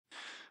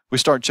We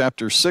start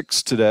chapter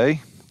 6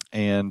 today,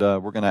 and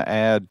we're going to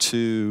add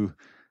to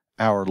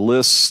our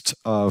list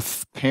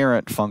of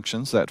parent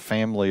functions, that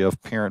family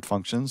of parent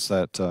functions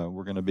that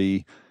we're going to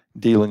be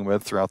dealing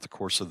with throughout the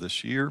course of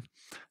this year.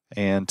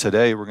 And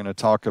today we're going to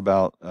talk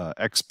about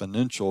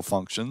exponential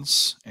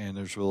functions, and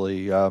there's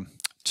really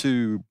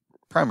two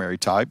primary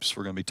types.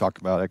 We're going to be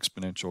talking about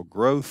exponential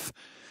growth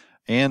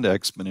and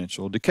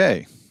exponential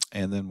decay.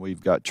 And then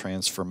we've got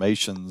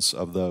transformations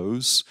of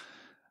those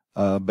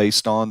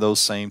based on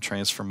those same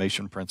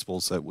transformation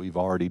principles that we've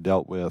already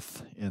dealt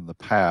with in the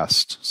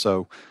past.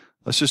 So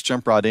let's just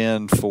jump right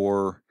in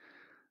with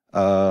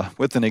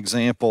an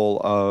example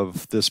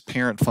of this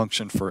parent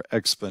function for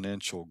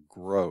exponential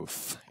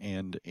growth.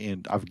 And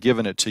I've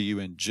given it to you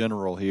in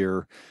general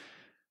here.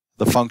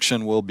 The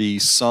function will be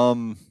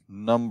some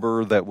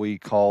number that we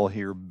call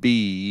here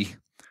b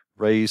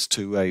raised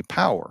to a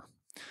power.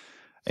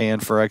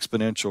 And for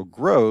exponential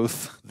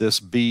growth,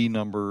 this b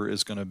number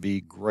is going to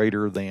be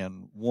greater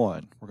than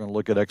 1. We're going to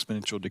look at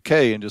exponential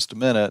decay in just a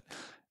minute,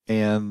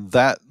 and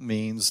that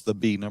means the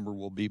b number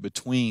will be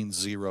between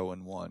 0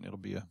 and 1. It'll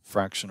be a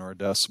fraction or a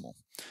decimal.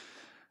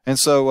 And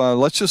so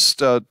let's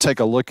just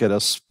take a look at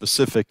a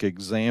specific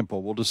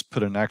example. We'll just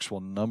put an actual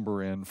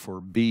number in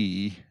for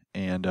b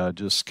and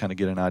just kind of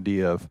get an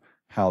idea of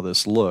how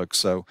this looks.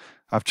 So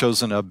I've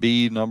chosen a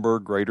b number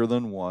greater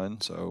than 1,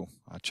 so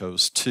I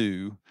chose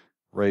 2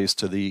 raised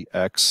to the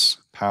x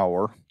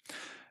power.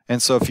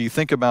 And so if you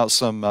think about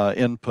some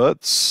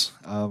inputs,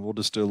 we'll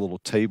just do a little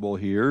table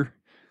here.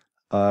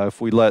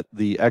 If we let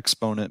the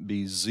exponent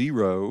be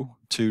 0,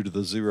 2 to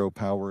the 0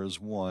 power is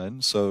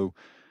 1. So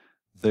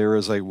there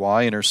is a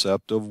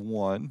y-intercept of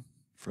 1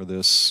 for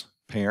this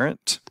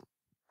parent.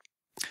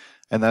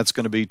 And that's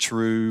going to be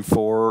true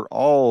for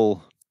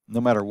all,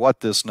 no matter what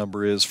this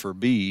number is for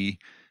b.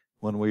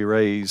 When we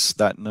raise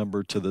that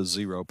number to the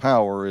 0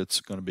 power,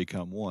 it's going to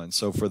become 1.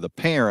 So for the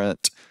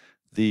parent,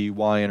 the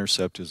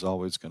y-intercept is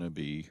always going to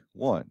be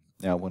 1.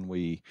 Now when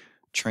we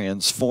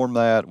transform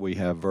that, we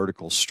have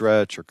vertical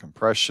stretch or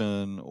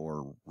compression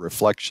or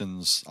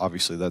reflections.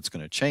 Obviously that's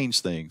going to change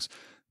things,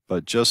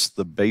 but just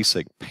the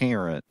basic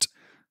parent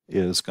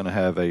is going to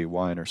have a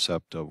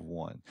y-intercept of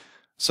 1.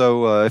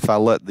 So if I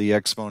let the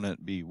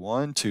exponent be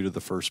 1, 2 to the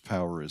first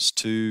power is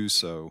 2,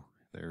 so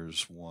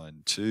there's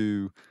 1,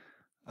 2.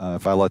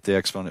 If I let the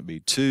exponent be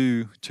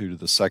 2, 2 to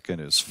the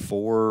second is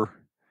 4,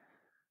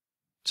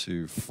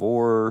 2,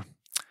 4.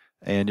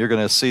 And you're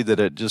going to see that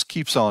it just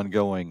keeps on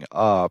going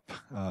up.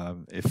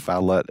 If I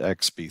let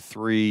x be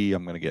 3,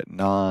 I'm going to get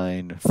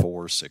 9,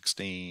 4,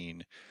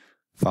 16,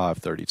 5,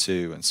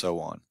 32, and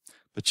so on.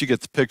 But you get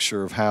the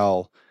picture of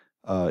how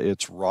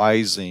it's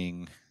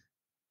rising,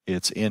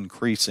 it's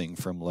increasing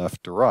from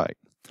left to right.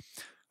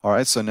 All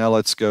right, so now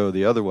let's go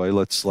the other way.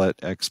 Let's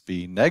let x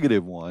be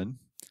negative 1.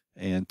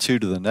 And 2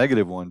 to the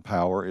negative 1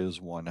 power is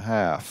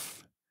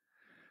 1/2.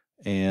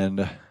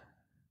 And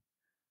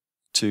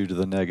 2 to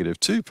the negative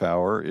 2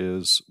 power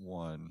is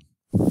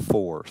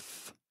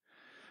 1/4.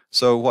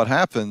 So what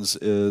happens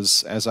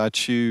is, as I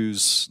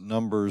choose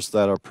numbers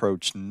that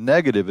approach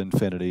negative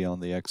infinity on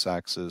the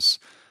x-axis,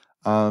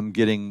 I'm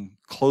getting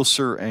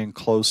closer and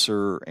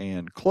closer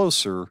and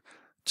closer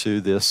to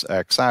this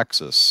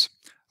x-axis.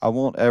 I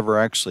won't ever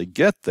actually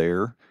get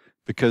there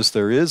because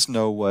there is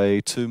no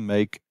way to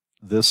make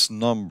this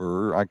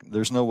number,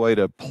 there's no way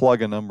to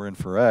plug a number in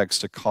for x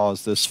to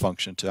cause this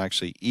function to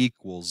actually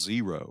equal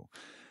 0.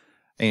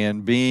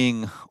 And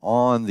being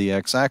on the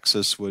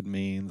x-axis would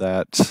mean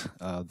that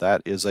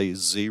that is a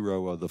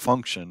 0 of the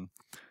function,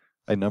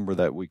 a number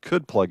that we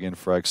could plug in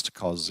for x to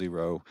cause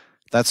 0.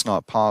 That's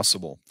not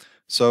possible.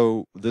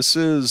 So this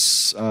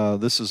is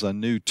a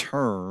new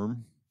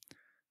term.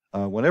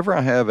 Whenever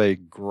I have a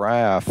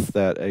graph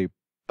that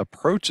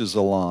approaches a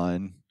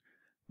line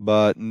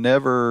but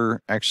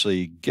never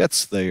actually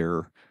gets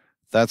there,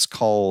 that's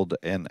called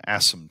an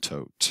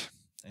asymptote.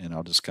 And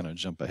I'll just kind of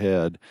jump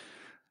ahead.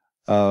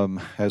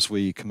 As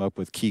we come up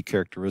with key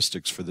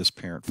characteristics for this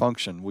parent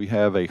function, we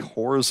have a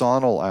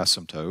horizontal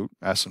asymptote.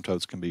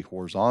 Asymptotes can be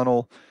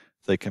horizontal,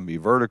 they can be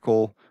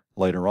vertical.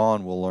 Later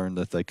on, we'll learn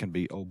that they can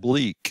be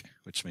oblique,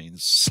 which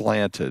means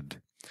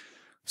slanted.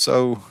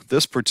 So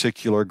this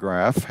particular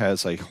graph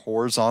has a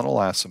horizontal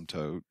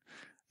asymptote,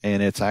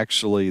 and it's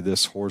actually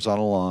this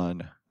horizontal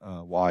line,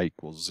 y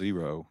equals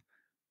 0,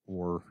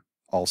 or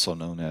also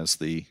known as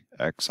the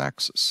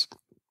x-axis.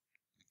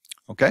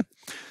 Okay,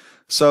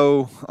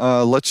 so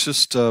let's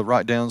just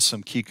write down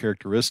some key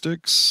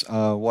characteristics.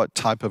 What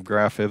type of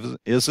graph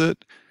is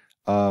it?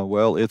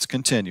 Well, it's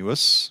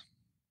continuous.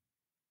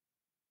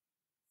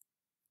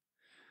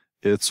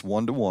 It's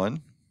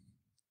one-to-one.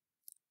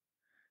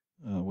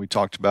 We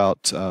talked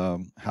about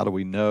how do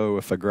we know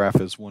if a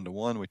graph is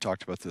one-to-one. We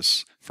talked about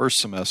this first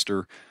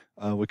semester.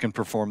 We can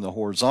perform the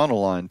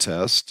horizontal line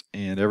test,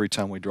 and every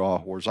time we draw a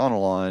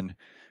horizontal line,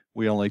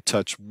 we only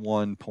touch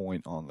one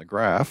point on the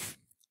graph.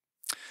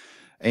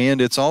 And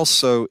it's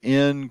also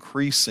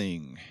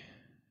increasing.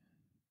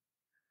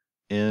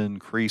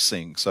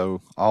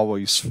 So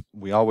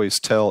we always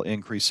tell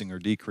increasing or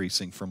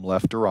decreasing from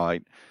left to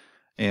right.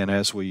 And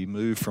as we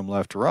move from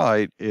left to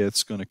right,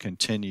 it's going to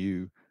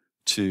continue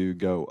to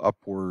go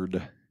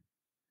upward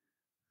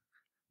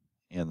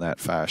in that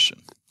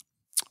fashion.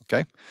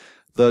 Okay,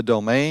 the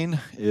domain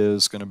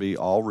is going to be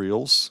all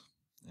reals,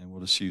 and we'll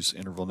just use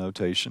interval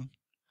notation.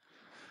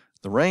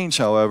 The range,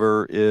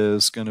 however,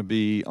 is going to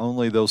be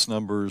only those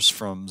numbers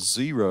from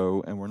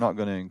 0, and we're not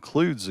going to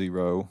include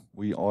 0.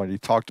 We already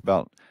talked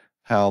about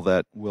how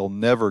that will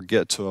never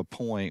get to a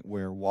point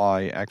where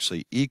y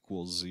actually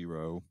equals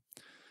 0.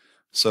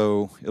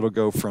 So it'll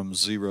go from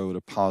 0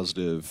 to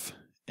positive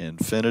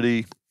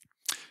infinity.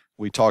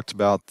 We talked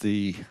about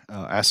the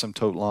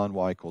asymptote line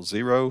y equals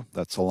 0.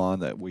 That's a line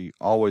that we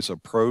always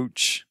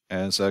approach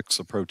as x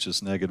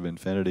approaches negative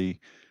infinity.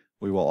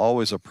 We will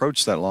always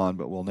approach that line,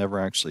 but we'll never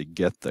actually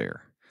get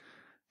there.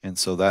 And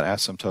so that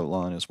asymptote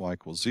line is y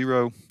equals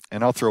 0.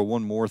 And I'll throw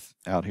one more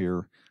out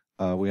here.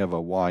 We have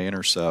a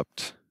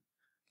y-intercept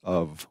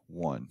of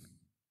 1.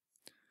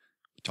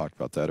 We talked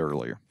about that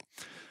earlier.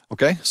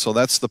 Okay, so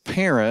that's the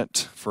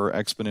parent for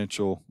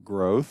exponential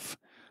growth.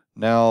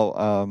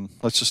 Now,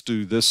 let's just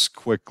do this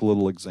quick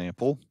little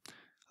example.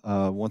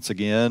 Once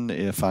again,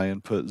 if I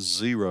input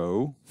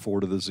 0,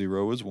 4 to the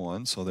 0 is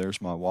 1, so there's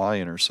my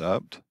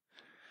y-intercept.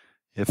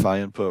 If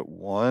I input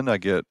 1, I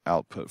get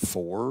output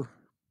 4.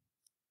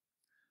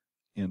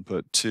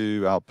 Input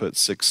 2, output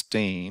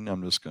 16.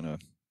 I'm just going to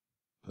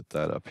put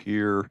that up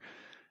here.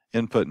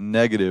 Input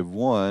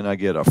 -1, I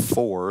get a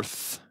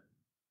 4th.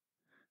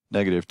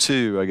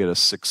 -2, I get a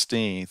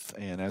 16th.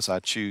 And as I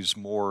choose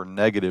more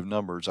negative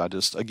numbers, I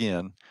just,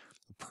 again,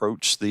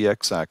 approach the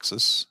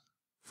x-axis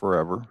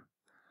forever,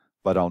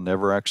 but I'll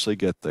never actually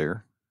get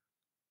there.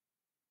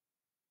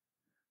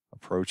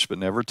 Approach but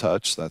never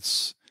touch.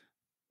 That's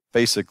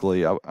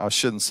basically, I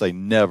shouldn't say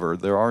never.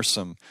 There are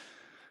some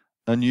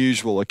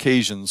unusual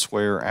occasions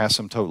where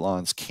asymptote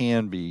lines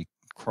can be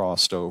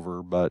crossed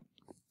over, but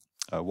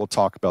we'll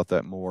talk about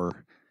that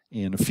more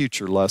in a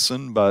future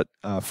lesson. But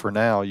for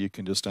now, you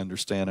can just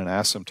understand an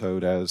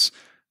asymptote as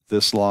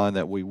this line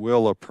that we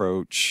will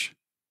approach,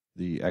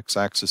 the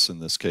x-axis in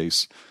this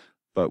case,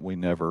 but we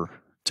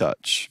never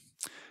touch.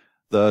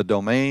 The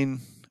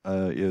domain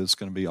is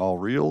going to be all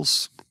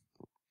reals,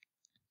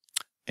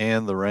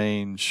 and the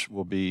range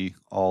will be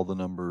all the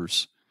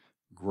numbers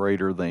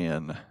greater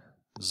than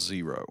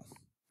 0,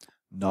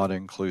 not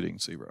including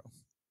 0.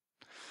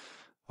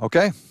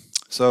 Okay,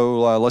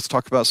 so let's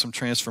talk about some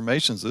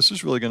transformations. This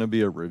is really going to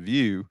be a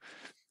review.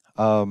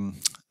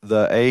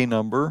 The A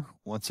number,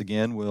 once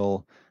again,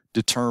 will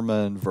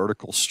determine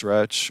vertical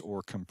stretch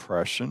or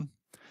compression.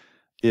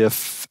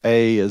 If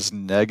A is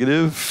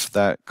negative,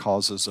 that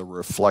causes a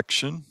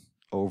reflection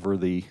over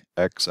the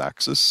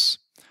x-axis.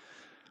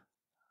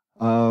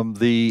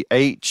 The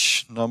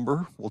H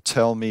number will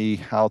tell me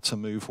how to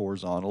move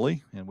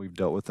horizontally, and we've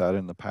dealt with that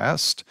in the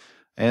past.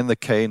 And the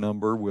K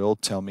number will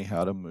tell me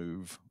how to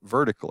move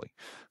vertically.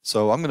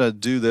 So I'm going to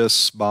do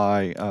this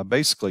by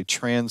basically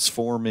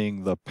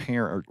transforming the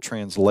parent, or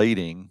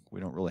translating. We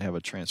don't really have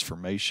a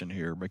transformation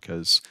here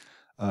because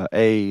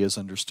A is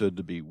understood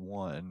to be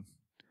 1.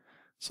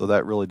 So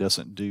that really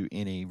doesn't do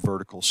any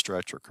vertical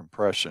stretch or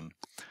compression.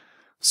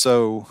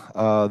 So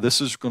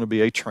this is going to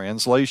be a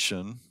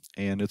translation,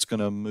 and it's going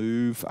to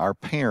move our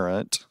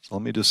parent. So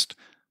let me just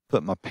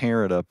put my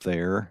parent up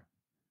there.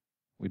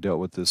 We dealt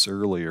with this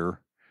earlier.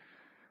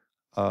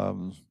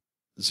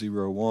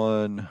 0,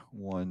 1,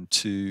 1,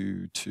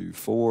 2, 2,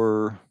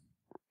 4,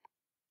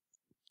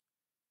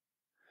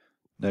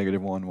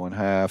 -1,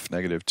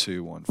 1/2,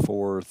 -2,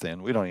 1/4,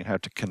 and we don't even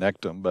have to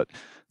connect them, but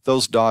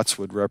those dots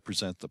would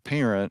represent the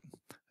parent,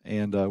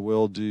 and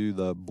we'll do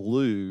the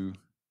blue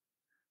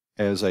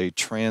as a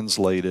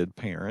translated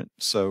parent.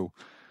 So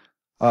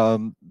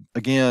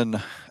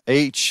again,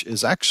 H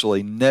is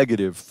actually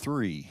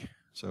 -3,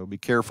 so be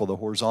careful. The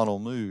horizontal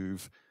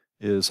move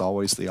is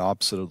always the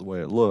opposite of the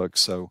way it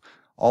looks. So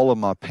all of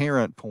my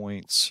parent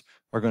points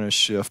are going to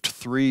shift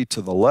 3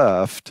 to the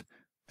left,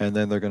 and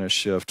then they're going to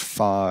shift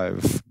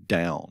 5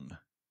 down.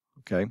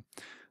 Okay,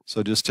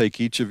 so just take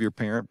each of your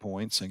parent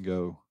points and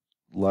go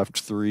left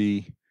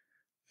 3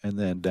 and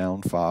then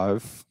down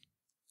 5.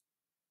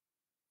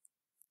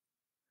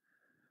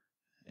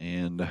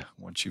 And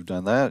once you've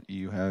done that,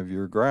 you have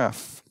your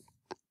graph.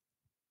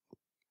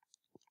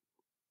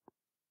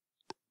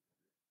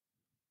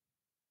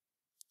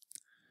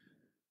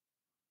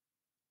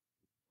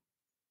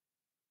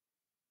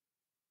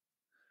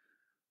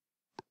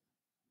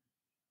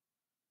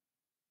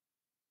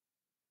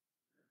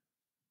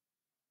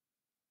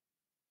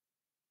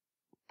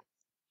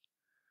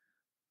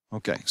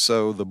 Okay,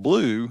 so the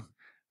blue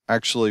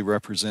actually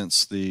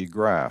represents the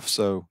graph.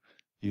 So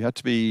you have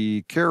to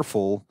be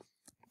careful.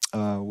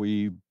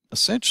 We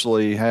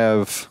essentially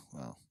have,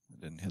 well, I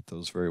didn't hit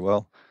those very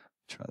well.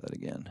 Try that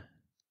again.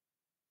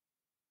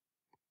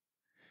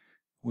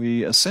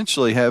 We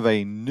essentially have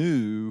a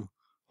new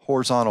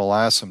horizontal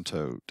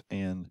asymptote,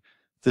 and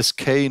this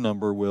K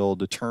number will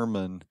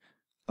determine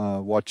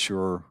what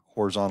your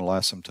horizontal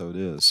asymptote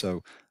is.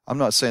 So I'm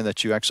not saying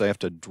that you actually have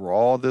to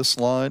draw this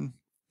line,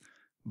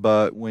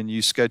 but when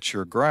you sketch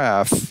your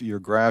graph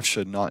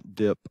should not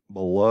dip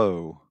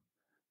below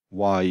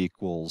y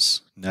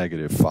equals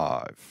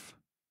 -5.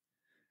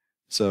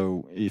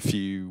 So if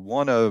you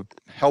want to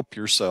help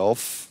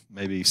yourself,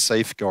 maybe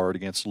safeguard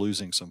against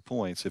losing some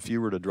points, if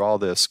you were to draw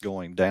this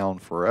going down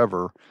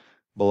forever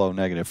below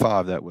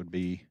 -5, that would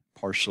be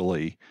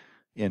partially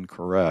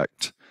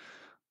incorrect.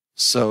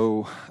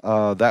 So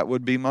that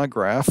would be my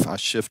graph. I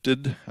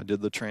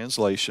did the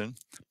translation,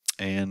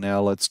 and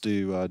now let's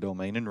do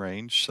domain and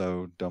range.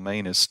 So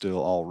domain is still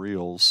all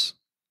reals.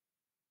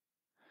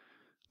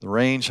 The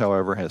range,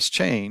 however, has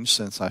changed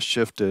since I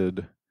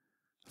shifted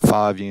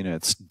 5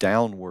 units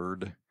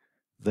downward.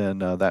 Then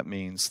that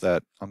means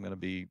that I'm going to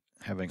be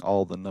having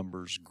all the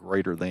numbers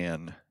greater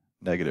than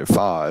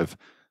 -5,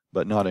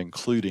 but not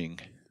including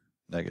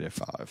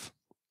 -5.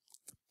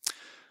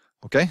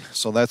 Okay,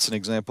 so that's an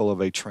example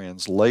of a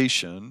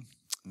translation.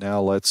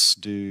 Now let's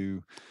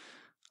do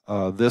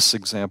this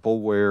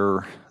example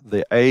where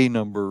the A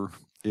number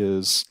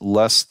is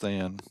less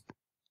than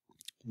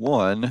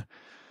 1.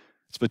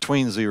 It's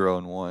between 0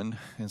 and 1,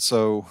 and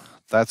so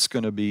that's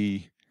going to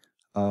be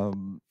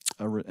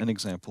an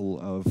example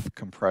of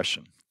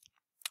compression.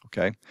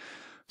 Okay,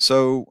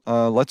 so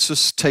let's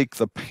just take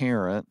the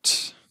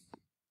parent,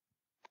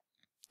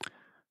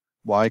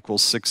 y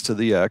equals 6 to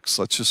the x.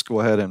 Let's just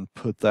go ahead and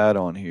put that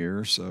on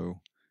here.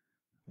 So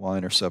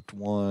y-intercept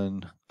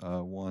 1,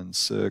 1,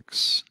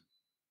 6,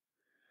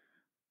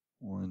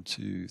 1,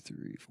 2,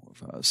 3, 4,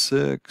 5,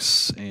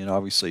 6, and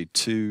obviously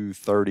 2,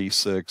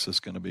 36 is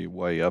going to be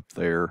way up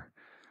there.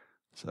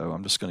 So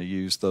I'm just going to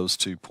use those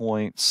 2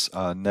 points,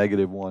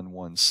 -1,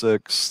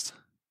 1/6,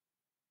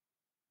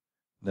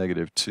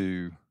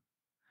 -2,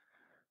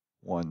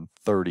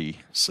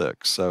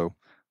 1/36. So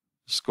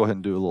just go ahead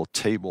and do a little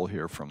table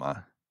here for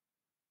my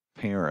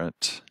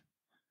parent.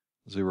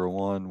 0,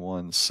 1,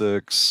 1,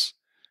 6,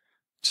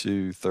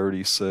 2,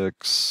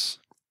 36.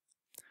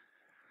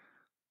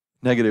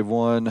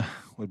 -1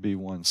 would be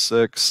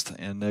 1/6,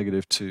 and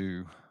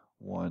 -2,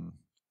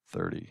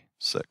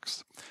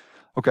 1/36.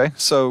 Okay,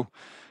 so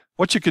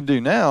what you can do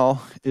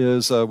now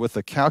is with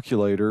a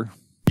calculator,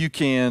 you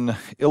can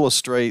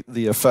illustrate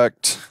the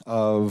effect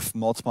of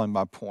multiplying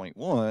by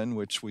 0.1,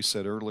 which we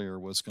said earlier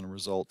was going to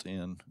result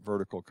in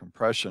vertical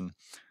compression.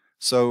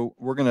 So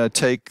we're going to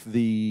take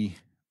the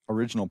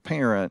original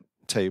parent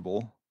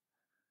table,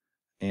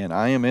 and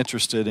I am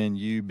interested in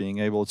you being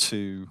able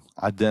to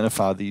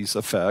identify these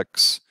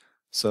effects.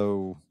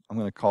 So I'm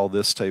going to call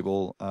this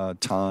table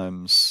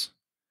times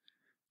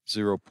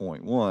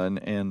 0.1,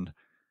 and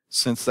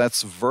since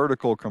that's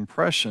vertical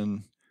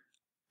compression,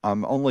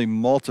 I'm only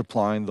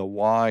multiplying the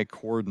y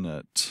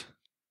coordinate.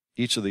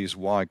 Each of these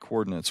y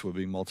coordinates will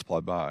be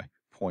multiplied by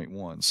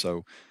 0.1.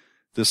 So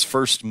this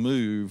first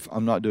move,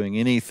 I'm not doing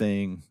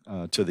anything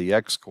to the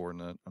x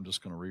coordinate. I'm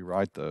just going to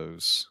rewrite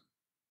those.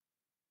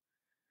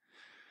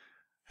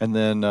 And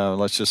then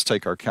let's just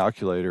take our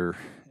calculator,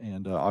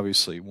 and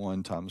obviously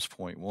 1 times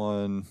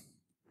 0.1,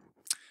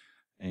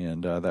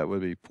 and that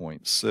would be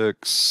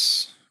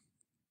 0.6.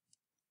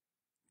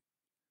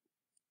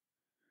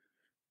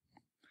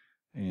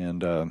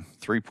 And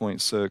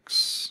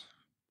 3.6,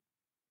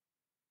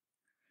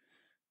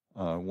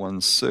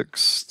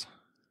 1/6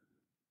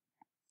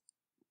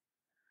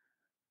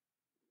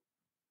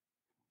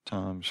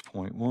 times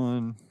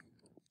 0.1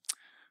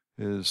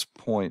 is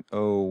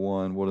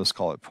 0.01, we'll just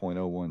call it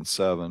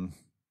 0.017.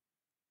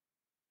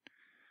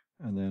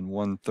 And then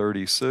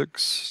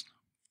 1/36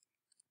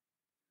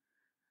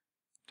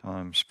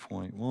 times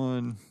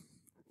 0.1,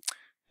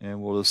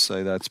 and we'll just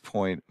say that's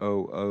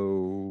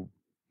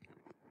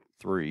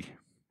 0.003.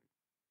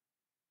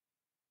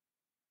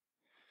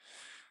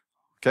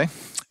 Okay,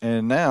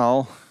 and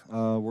now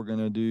we're going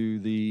to do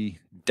the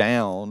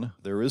down.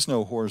 There is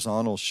no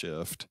horizontal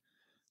shift.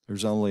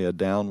 There's only a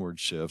downward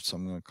shift, so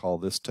I'm going to call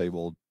this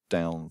table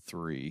down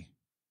 3.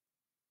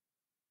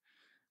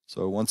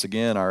 So once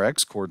again, our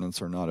x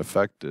coordinates are not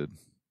affected.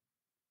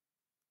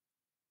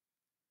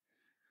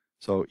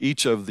 So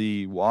each of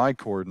the y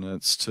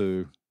coordinates,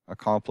 to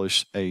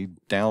accomplish a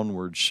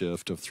downward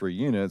shift of 3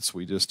 units,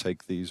 we just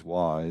take these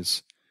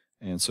y's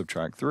and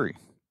subtract 3.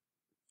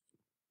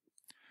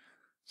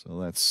 So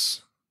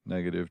that's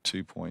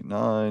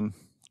 -2.9,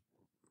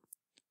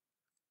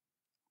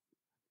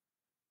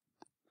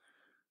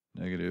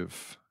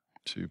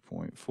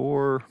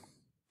 -2.4,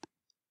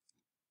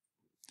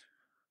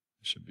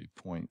 it should be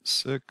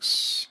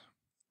 0.6,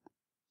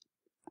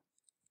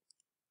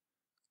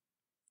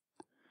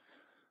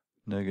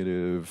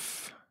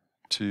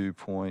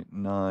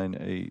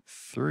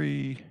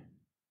 -2.983,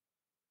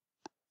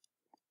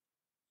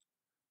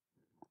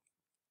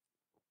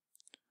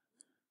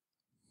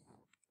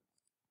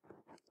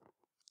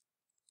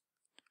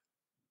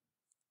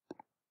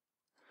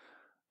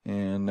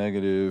 and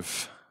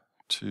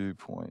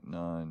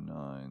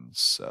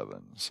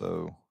 -2.997.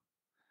 So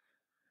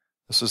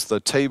this is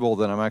the table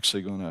that I'm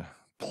actually going to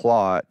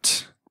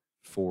plot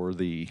for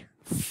the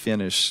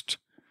finished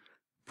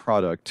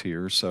product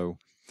here. So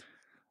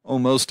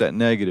almost at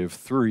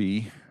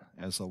 -3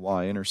 as the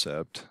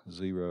y-intercept,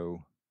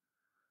 0,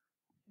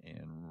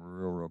 and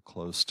real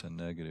close to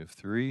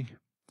 -3,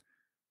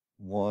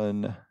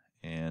 1,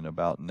 and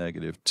about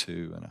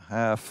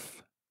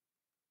 -2.5,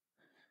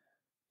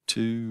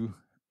 2,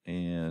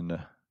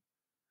 and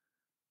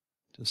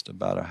just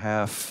about a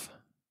half,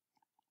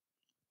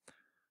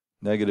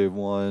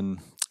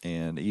 -1,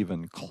 and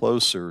even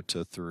closer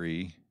to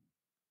 3,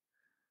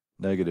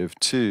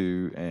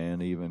 -2,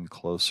 and even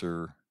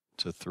closer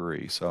to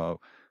 3. So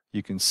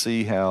you can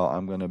see how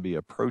I'm going to be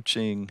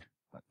approaching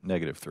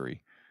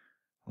 -3.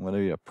 I'm going to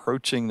be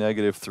approaching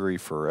 -3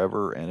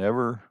 forever and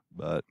ever,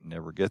 but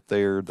never get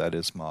there. That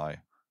is my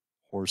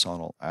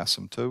horizontal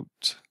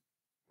asymptote.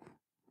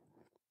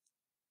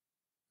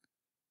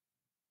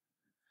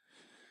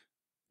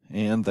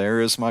 And there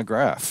is my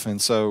graph.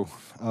 And so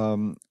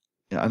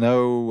I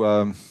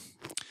know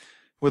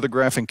with a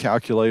graphing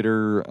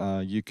calculator,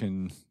 you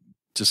can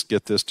just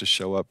get this to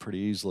show up pretty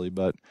easily,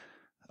 but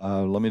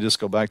let me just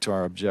go back to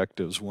our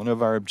objectives. One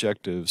of our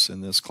objectives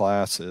in this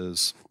class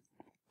is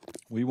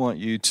we want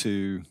you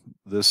to,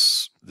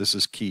 this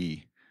is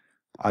key,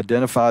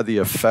 identify the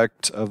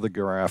effect of the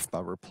graph by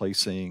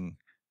replacing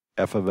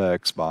f of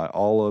x by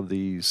all of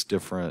these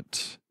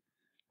different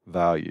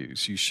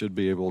values. You should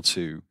be able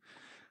to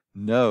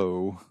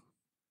know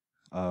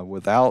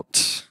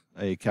without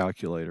a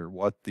calculator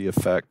what the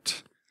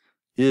effect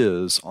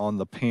is on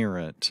the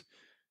parent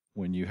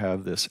when you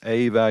have this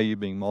a value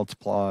being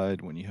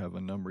multiplied, when you have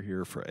a number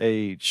here for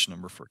h,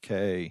 number for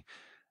k.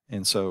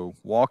 And so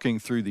walking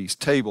through these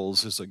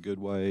tables is a good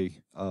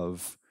way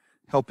of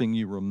helping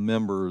you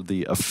remember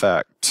the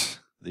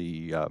effect,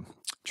 the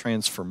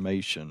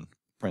transformation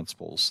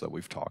principles that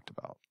we've talked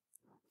about.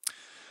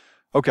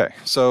 Okay,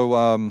 so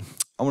I'm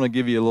going to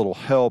give you a little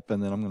help,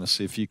 and then I'm going to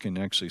see if you can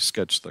actually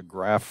sketch the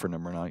graph for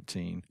number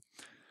 19.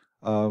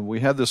 We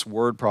have this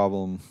word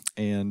problem,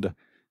 and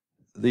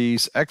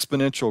these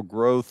exponential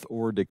growth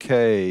or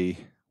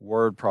decay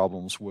word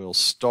problems will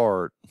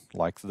start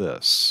like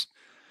this.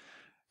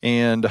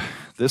 And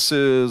this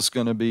is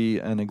going to be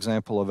an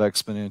example of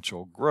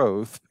exponential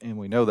growth, and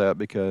we know that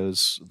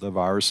because the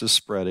virus is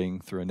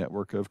spreading through a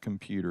network of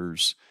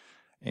computers,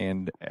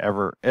 and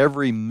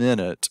every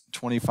minute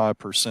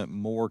 25%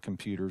 more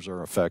computers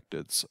are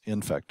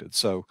infected.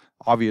 So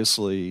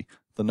obviously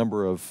the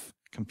number of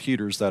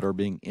computers that are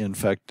being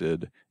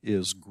infected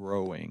is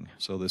growing.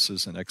 So this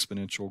is an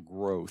exponential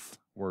growth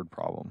word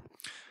problem.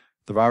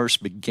 The virus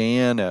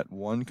began at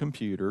one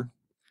computer.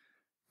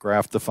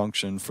 Graph the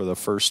function for the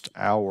first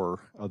hour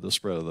of the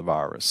spread of the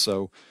virus.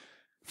 So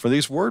for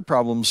these word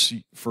problems,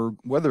 for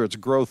whether it's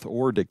growth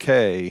or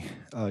decay,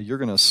 you're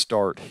going to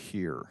start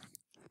here.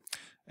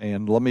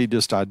 And let me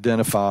just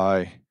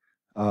identify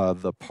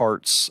the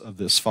parts of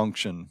this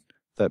function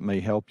that may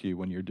help you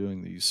when you're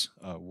doing these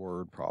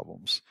word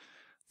problems.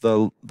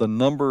 The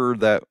number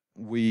that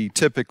we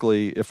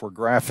typically, if we're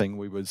graphing,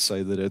 we would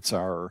say that it's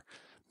our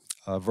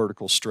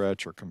vertical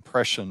stretch or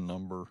compression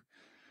number.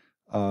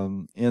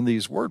 In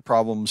these word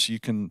problems, you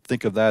can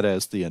think of that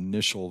as the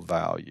initial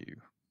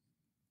value.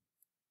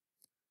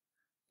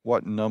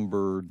 What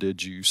number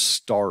did you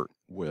start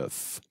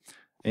with?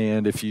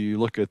 And if you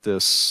look at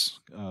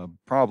this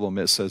problem,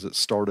 it says it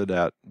started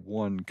at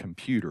one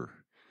computer.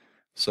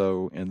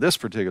 So in this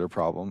particular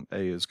problem,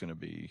 A is going to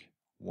be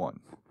 1.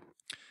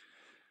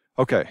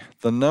 Okay,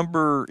 the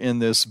number in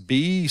this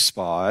B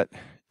spot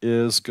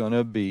is going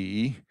to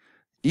be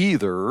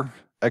either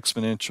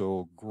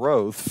exponential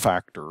growth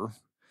factor,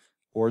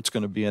 or it's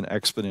going to be an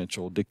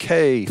exponential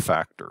decay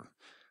factor.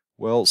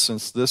 Well,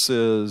 since this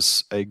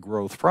is a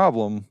growth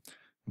problem,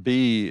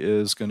 B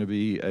is going to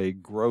be a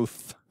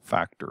growth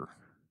factor.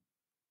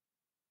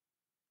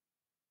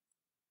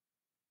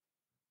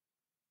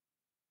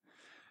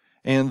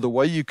 And the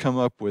way you come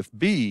up with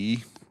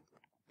B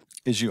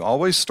is you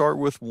always start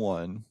with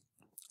 1,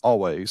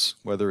 always,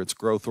 whether it's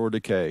growth or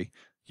decay.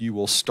 You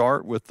will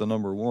start with the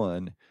number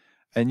 1,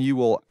 and you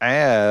will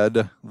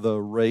add the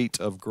rate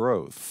of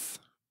growth.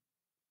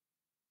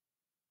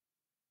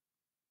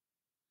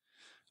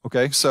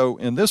 Okay, so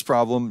in this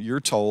problem, you're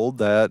told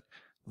that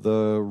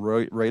the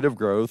rate of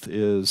growth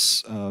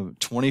is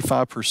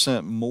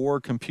 25% more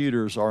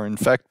computers are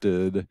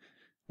infected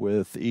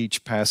with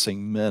each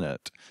passing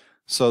minute.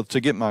 So to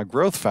get my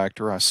growth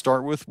factor, I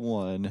start with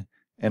 1,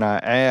 and I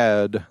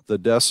add the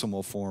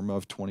decimal form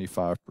of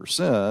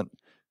 25%,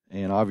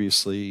 and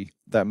obviously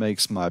that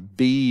makes my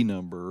B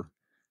number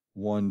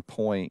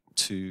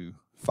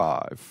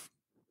 1.25.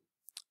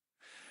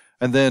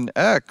 And then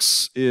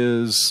X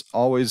is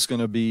always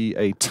going to be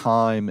a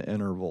time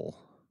interval,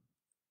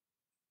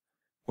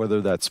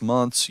 whether that's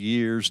months,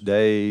 years,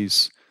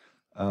 days.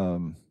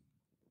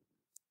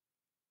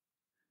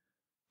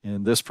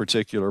 In this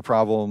particular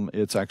problem,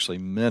 it's actually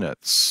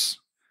minutes.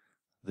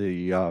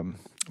 The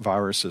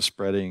virus is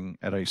spreading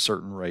at a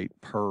certain rate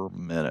per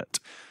minute.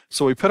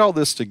 So we put all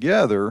this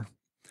together,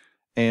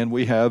 and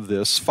we have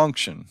this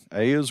function.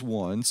 A is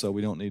 1, so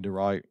we don't need to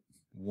write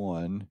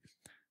 1.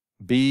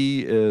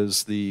 B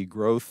is the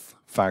growth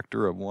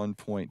factor of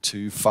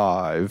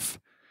 1.25,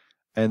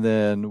 and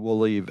then we'll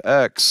leave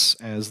x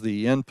as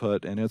the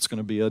input, and it's going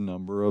to be a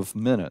number of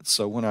minutes.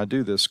 So when I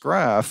do this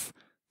graph,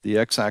 the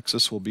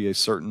x-axis will be a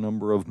certain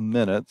number of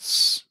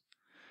minutes,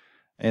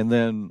 and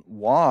then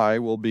y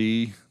will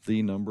be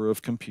the number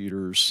of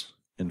computers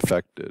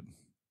infected.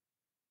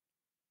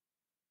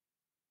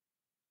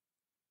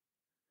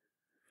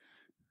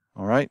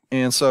 All right,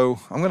 and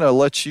so I'm going to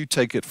let you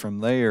take it from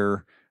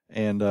there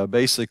and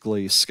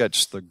basically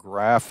sketch the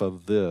graph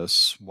of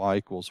this, y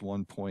equals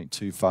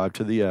 1.25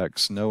 to the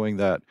x, knowing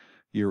that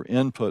your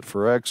input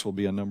for x will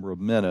be a number of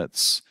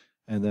minutes,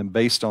 and then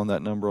based on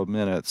that number of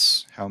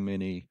minutes, how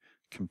many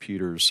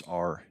computers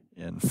are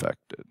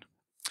infected.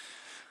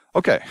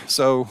 Okay,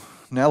 so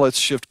now let's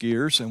shift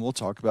gears and we'll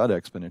talk about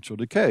exponential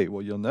decay.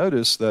 Well, you'll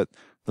notice that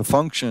the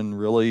function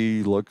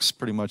really looks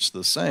pretty much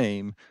the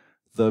same.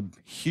 The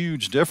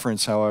huge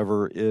difference,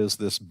 however, is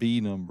this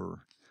b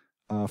number.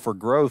 For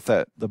growth,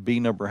 the b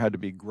number had to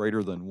be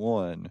greater than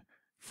 1.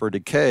 For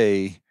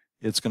decay,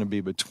 it's going to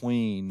be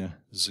between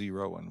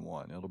 0 and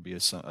 1. It'll be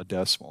a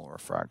decimal or a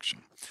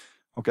fraction.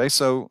 Okay,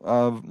 so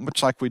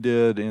much like we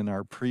did in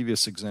our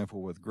previous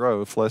example with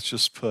growth, let's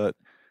just put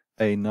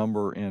a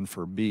number in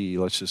for b.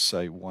 Let's just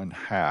say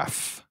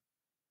 1/2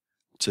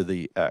 to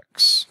the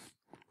x.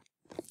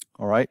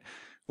 All right,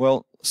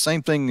 well,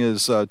 same thing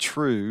is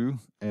true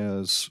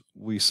as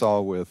we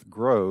saw with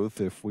growth.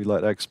 If we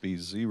let x be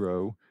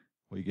 0,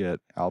 we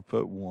get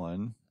output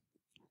 1.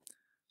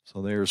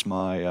 So there's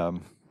my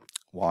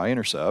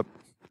y-intercept.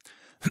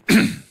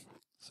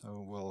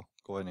 So we'll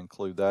go ahead and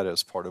include that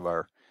as part of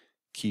our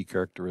key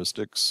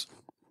characteristics.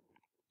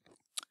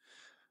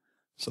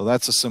 So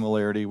that's a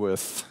similarity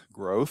with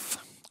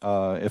growth.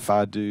 If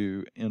I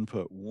do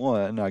input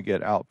 1, I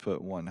get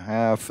output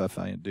 1/2. If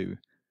I do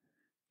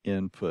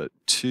input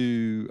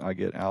 2, I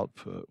get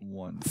output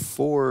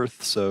 1/4.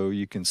 So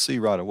you can see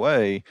right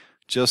away,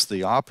 just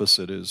the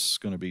opposite is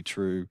going to be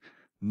true.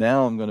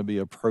 Now I'm going to be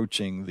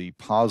approaching the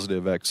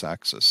positive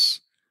x-axis,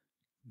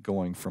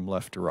 going from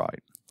left to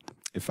right.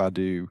 If I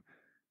do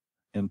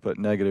input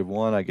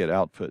 -1, I get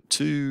output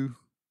 2,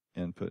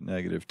 input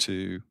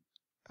 -2,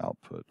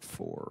 output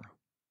 4.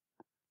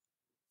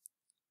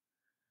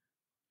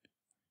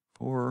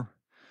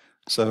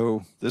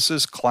 So this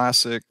is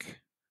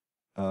classic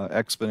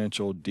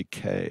exponential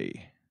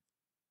decay.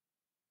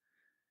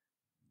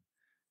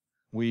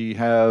 We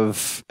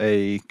have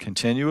a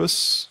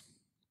continuous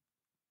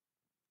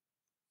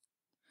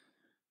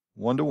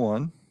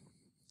 1-to-1,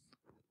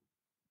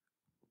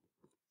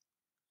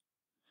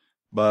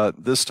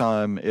 but this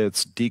time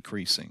it's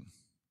decreasing.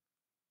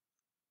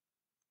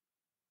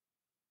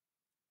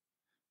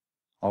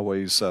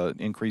 Always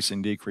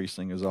increasing,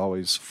 decreasing is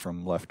always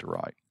from left to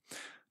right.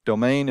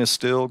 Domain is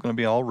still going to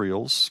be all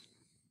reals.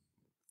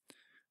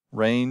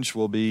 Range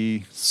will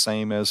be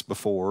same as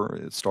before.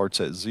 It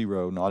starts at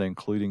 0, not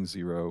including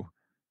 0,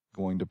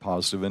 going to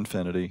positive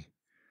infinity.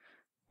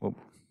 Well,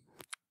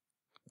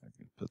 I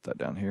can put that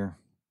down here.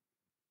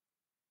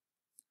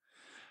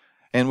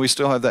 And we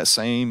still have that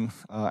same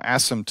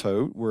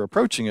asymptote. We're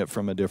approaching it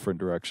from a different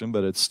direction,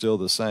 but it's still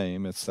the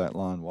same. It's that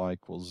line y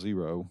equals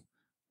 0,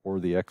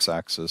 or the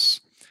x-axis.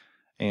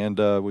 And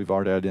we've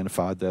already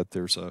identified that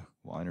there's a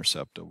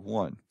y-intercept of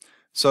 1.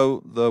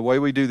 So the way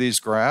we do these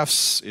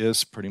graphs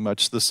is pretty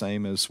much the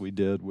same as we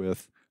did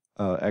with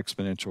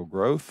exponential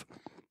growth.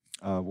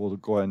 We'll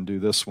go ahead and do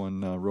this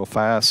one real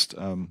fast.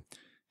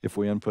 If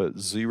we input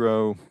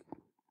 0,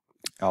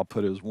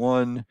 output is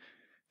 1.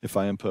 If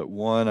I input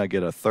 1, I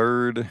get a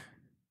third.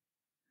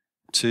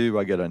 2,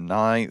 I get a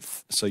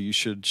ninth. So you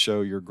should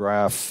show your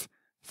graph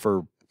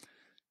for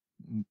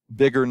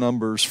bigger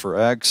numbers for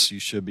x. You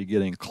should be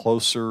getting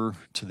closer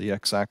to the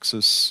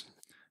x-axis.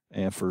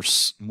 And for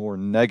more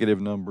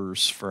negative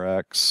numbers for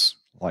x,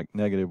 like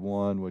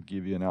 -1 would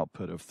give you an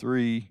output of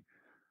 3.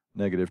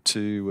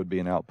 -2 would be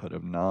an output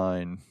of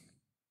 9.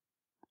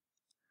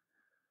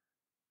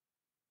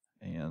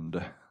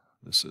 And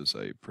this is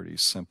a pretty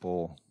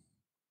simple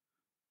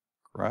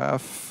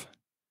graph.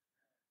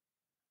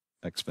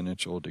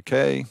 Exponential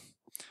decay.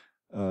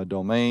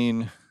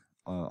 Domain,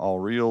 all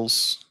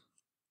reals.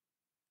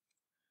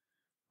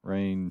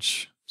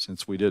 Range,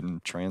 since we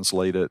didn't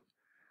translate it,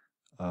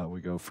 we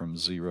go from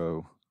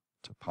 0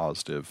 to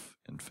positive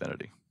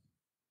infinity.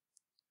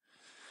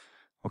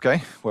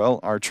 Okay, well,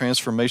 our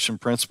transformation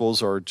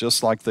principles are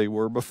just like they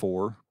were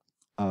before.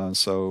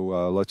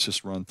 So let's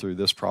just run through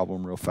this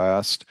problem real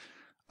fast.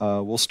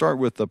 We'll start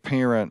with the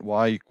parent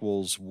y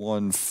equals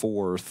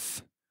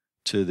 1/4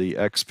 to the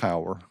x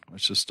power.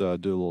 Let's just do a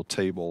little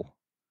table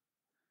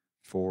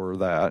for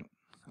that.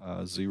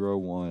 0,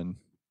 1,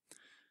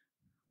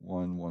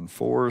 1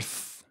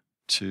 1/4,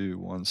 2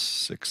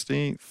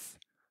 1/16,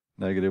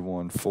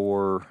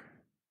 -1/4,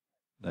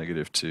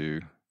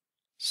 -2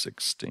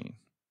 16.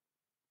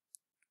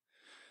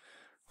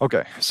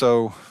 Okay,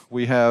 so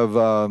we have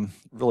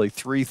really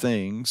 3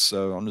 things.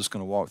 So I'm just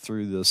going to walk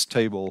through this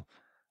table.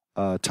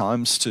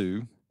 Times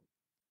 2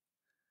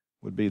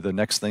 would be the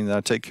next thing that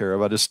I take care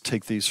of. I just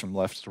take these from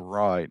left to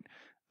right.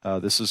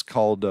 This is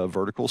called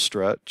vertical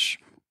stretch.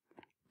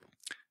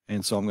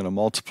 And so I'm going to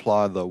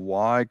multiply the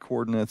y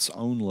coordinates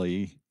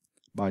only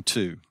by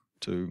 2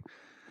 to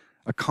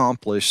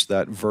accomplish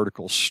that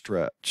vertical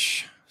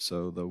stretch.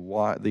 So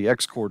the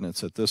x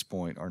coordinates at this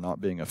point are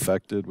not being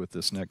affected with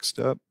this next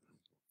step.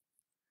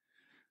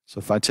 So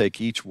if I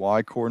take each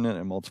y coordinate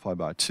and multiply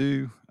by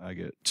 2, I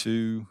get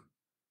 2,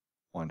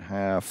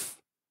 1/2,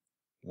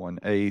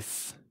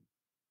 1/8,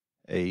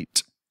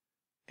 8,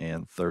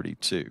 and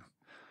 32.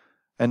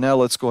 And now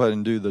let's go ahead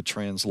and do the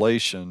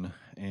translation.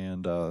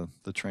 And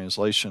the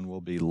translation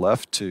will be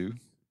left 2,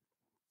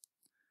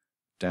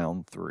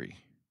 down 3.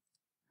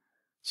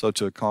 So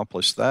to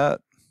accomplish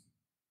that,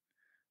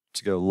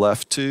 to go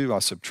left 2, I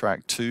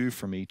subtract 2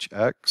 from each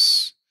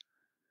x.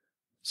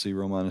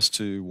 0 minus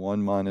 2,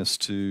 1 minus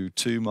 2,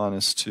 2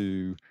 minus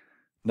 2,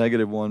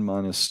 -1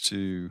 minus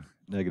 2,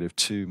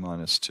 -2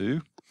 minus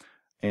 2.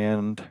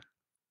 And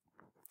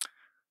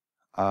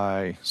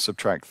I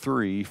subtract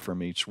 3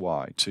 from each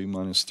y. 2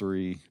 minus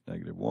 3,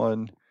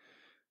 -1.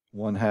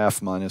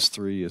 1/2 minus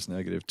 3 is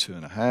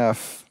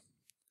 -2.5.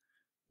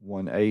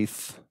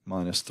 1/8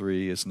 minus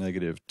 3 is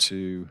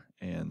 -2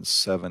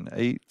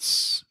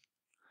 7/8.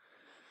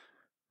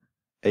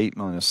 8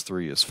 minus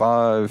 3 is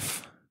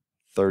 5.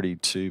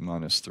 32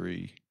 minus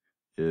 3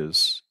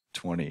 is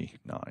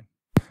 29.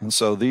 And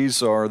so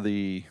these are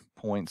the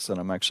points that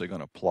I'm actually going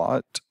to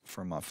plot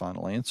for my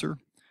final answer.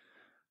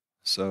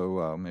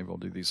 So maybe I'll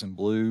do these in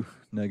blue.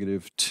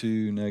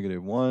 -2,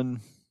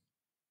 -1.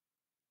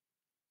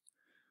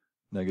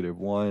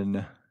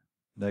 -1,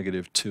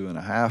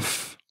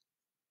 -2.5.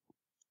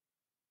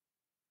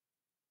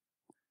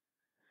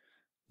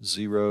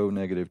 0,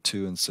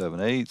 -2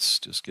 7/8,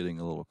 just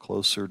getting a little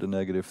closer to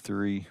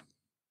 -3.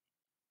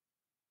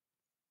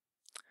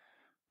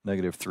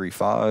 -3,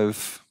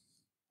 5.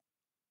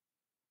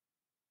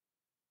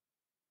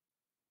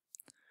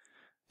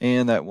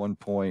 And that 1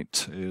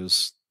 point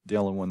is the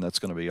only one that's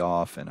going to be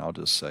off, and I'll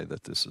just say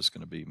that this is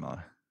going to be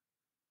my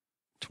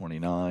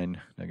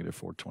 29,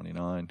 -4,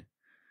 29.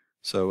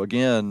 So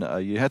again,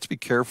 you have to be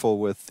careful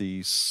with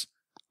these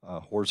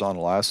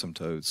horizontal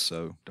asymptotes,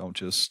 so don't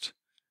just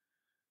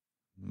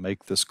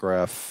make this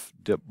graph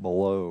dip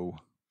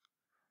below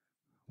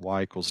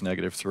y equals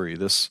 -3.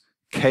 This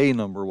k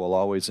number will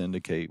always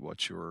indicate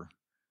what your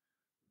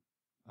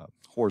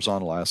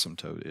horizontal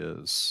asymptote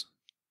is.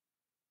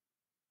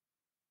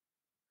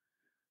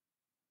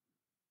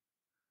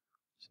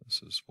 So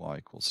this is y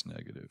equals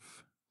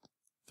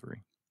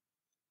 -3.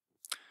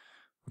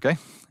 Okay,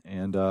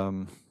 and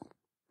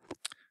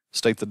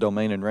state the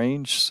domain and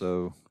range.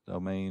 So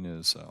domain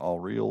is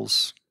all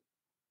reals,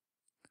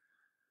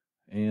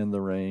 and the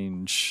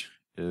range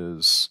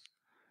is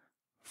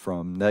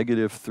from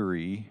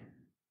 -3,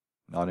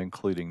 not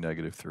including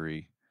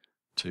 -3,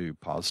 to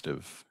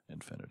positive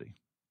infinity.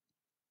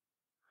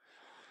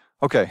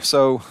 Okay,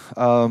 so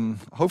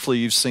hopefully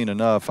you've seen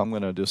enough. I'm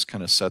going to just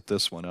kind of set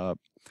this one up.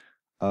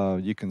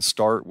 You can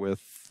start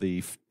with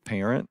the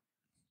parent.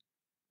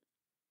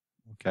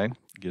 Okay,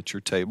 get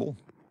your table.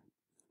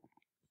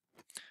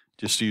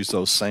 Just use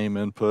those same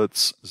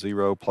inputs,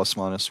 0,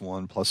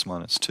 ±1,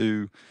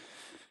 ±2.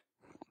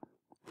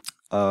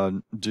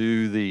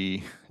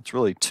 It's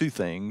really two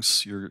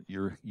things.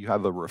 You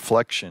have a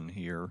reflection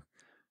here,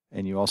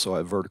 and you also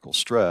have vertical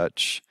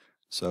stretch.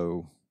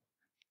 So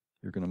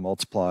you're going to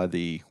multiply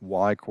the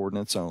y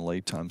coordinates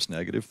only times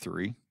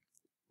 -3.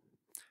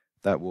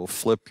 That will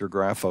flip your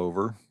graph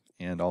over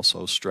and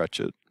also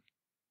stretch it,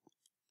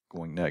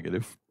 going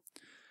negative.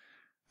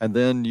 And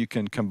then you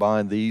can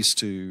combine these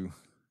two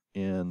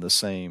in the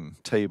same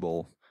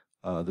table.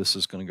 This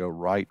is going to go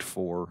right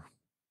 4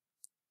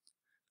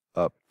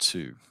 up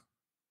 2.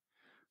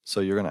 So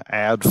you're going to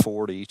add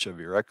 4 to each of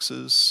your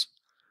x's,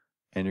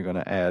 and you're going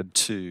to add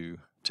 2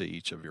 to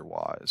each of your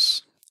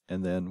y's.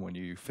 And then when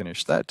you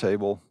finish that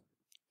table,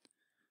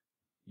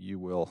 you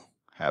will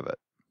have it.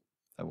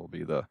 That will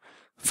be the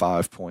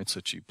 5 points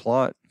that you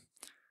plot,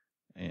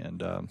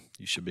 and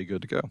you should be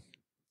good to go.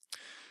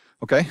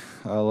 Okay,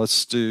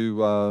 let's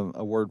do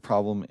a word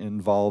problem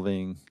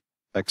involving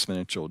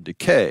exponential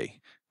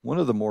decay. One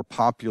of the more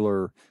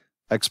popular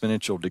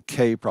exponential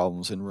decay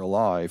problems in real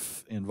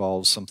life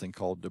involves something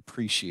called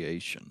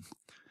depreciation.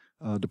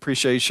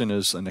 Depreciation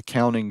is an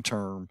accounting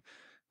term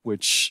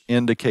which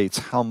indicates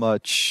how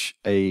much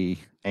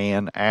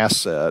an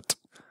asset,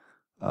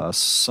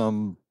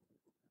 some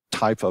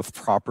type of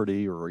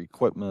property or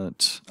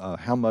equipment,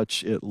 how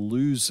much it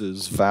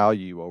loses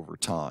value over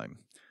time.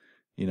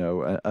 You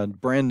know, a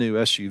brand new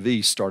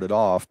SUV started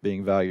off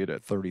being valued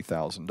at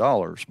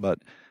 $30,000,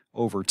 but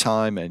over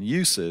time and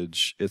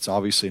usage, it's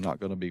obviously not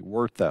going to be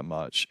worth that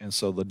much. And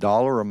so the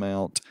dollar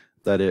amount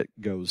that it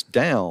goes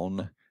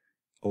down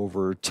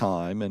over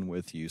time and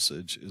with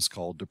usage is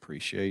called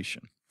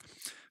depreciation.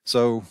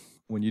 So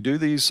when you do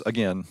these,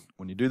 again,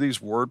 when you do these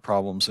word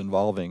problems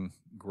involving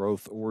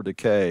growth or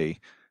decay,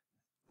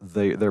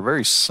 they're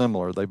very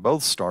similar. They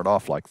both start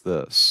off like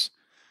this.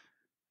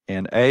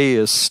 And A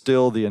is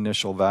still the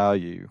initial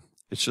value.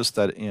 It's just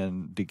that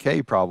in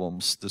decay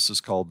problems, this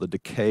is called the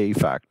decay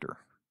factor.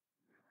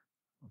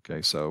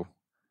 Okay, so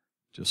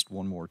just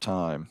one more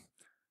time.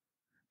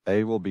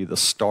 A will be the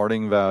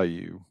starting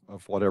value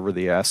of whatever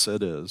the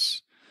asset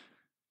is.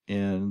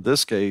 In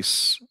this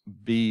case,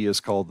 B is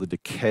called the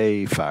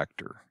decay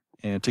factor.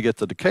 And to get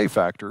the decay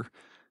factor,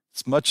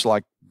 it's much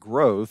like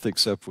growth,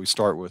 except we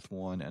start with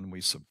 1 and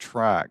we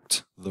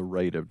subtract the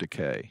rate of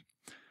decay.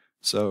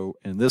 So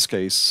in this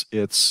case,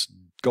 it's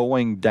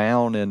going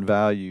down in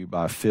value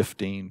by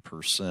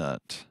 15%.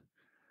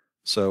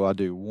 So I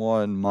do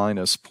 1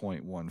 minus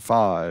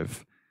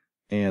 0.15,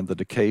 and the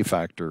decay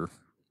factor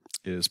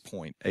is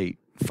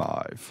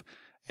 0.85.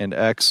 And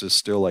X is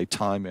still a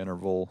time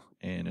interval,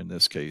 and in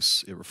this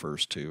case, it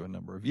refers to a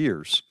number of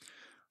years.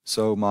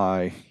 So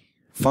my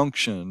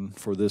function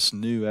for this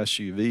new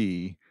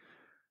SUV,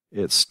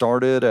 it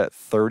started at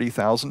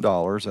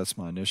 $30,000. That's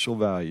my initial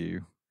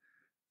value.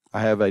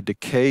 I have a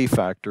decay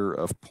factor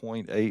of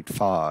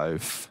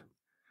 0.85,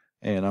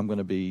 and I'm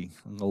going to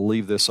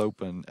leave this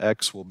open.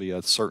 X will be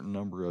a certain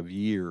number of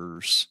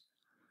years,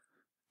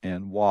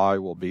 and Y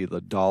will be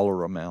the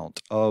dollar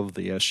amount of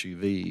the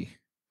SUV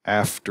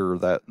after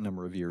that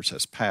number of years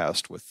has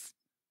passed with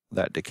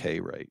that decay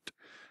rate.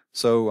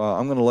 So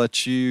I'm going to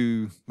let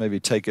you maybe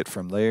take it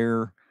from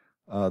there.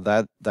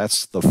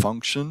 That's the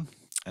function,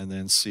 and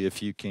then see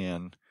if you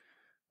can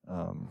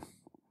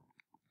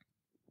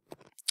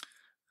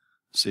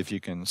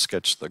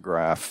sketch the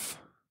graph.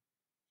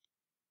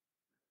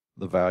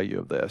 The value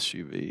of the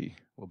SUV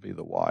will be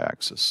the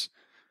y-axis.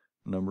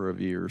 Number of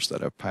years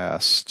that have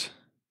passed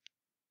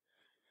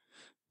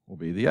will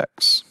be the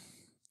x.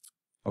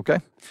 Okay,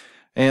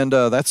 and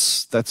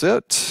that's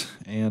it.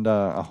 And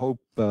I hope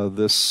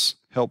this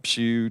helps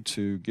you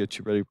to get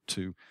you ready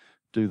to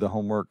do the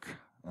homework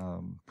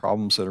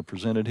problems that are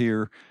presented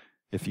here.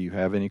 If you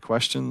have any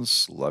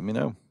questions, let me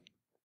know.